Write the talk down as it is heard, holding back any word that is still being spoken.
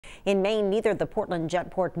In Maine, neither the Portland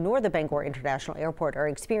Jetport nor the Bangor International Airport are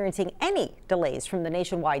experiencing any delays from the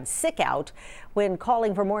nationwide sick out. When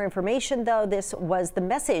calling for more information, though, this was the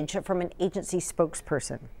message from an agency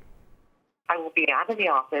spokesperson. I will be out of the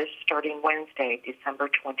office starting Wednesday, December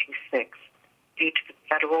 26th, due to the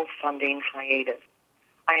federal funding hiatus.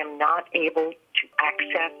 I am not able to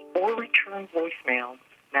access or return voicemail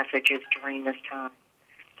messages during this time.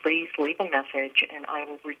 Please leave a message and I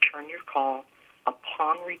will return your call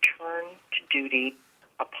upon return to duty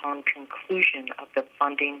upon conclusion of the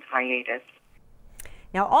funding hiatus.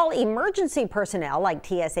 Now, all emergency personnel like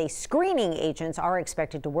TSA screening agents are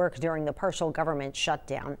expected to work during the partial government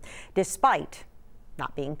shutdown, despite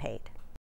not being paid.